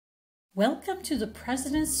Welcome to the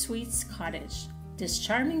Presidents Suites Cottage. This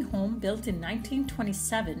charming home, built in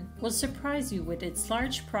 1927, will surprise you with its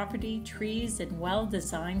large property, trees, and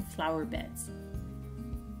well-designed flower beds.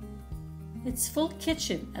 Its full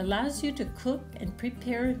kitchen allows you to cook and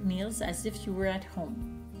prepare meals as if you were at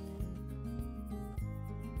home.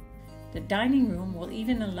 The dining room will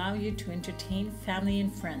even allow you to entertain family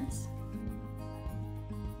and friends.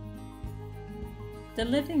 The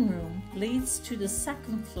living room leads to the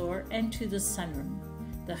second floor and to the sunroom.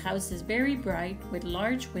 The house is very bright with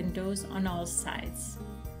large windows on all sides.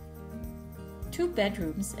 2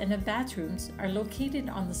 bedrooms and a bathroom are located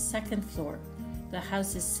on the second floor. The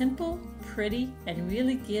house is simple, pretty, and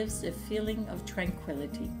really gives a feeling of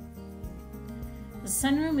tranquility. The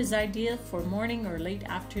sunroom is ideal for morning or late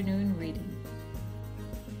afternoon reading.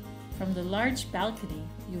 From the large balcony,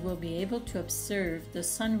 you will be able to observe the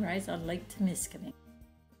sunrise on Lake Temiskaming.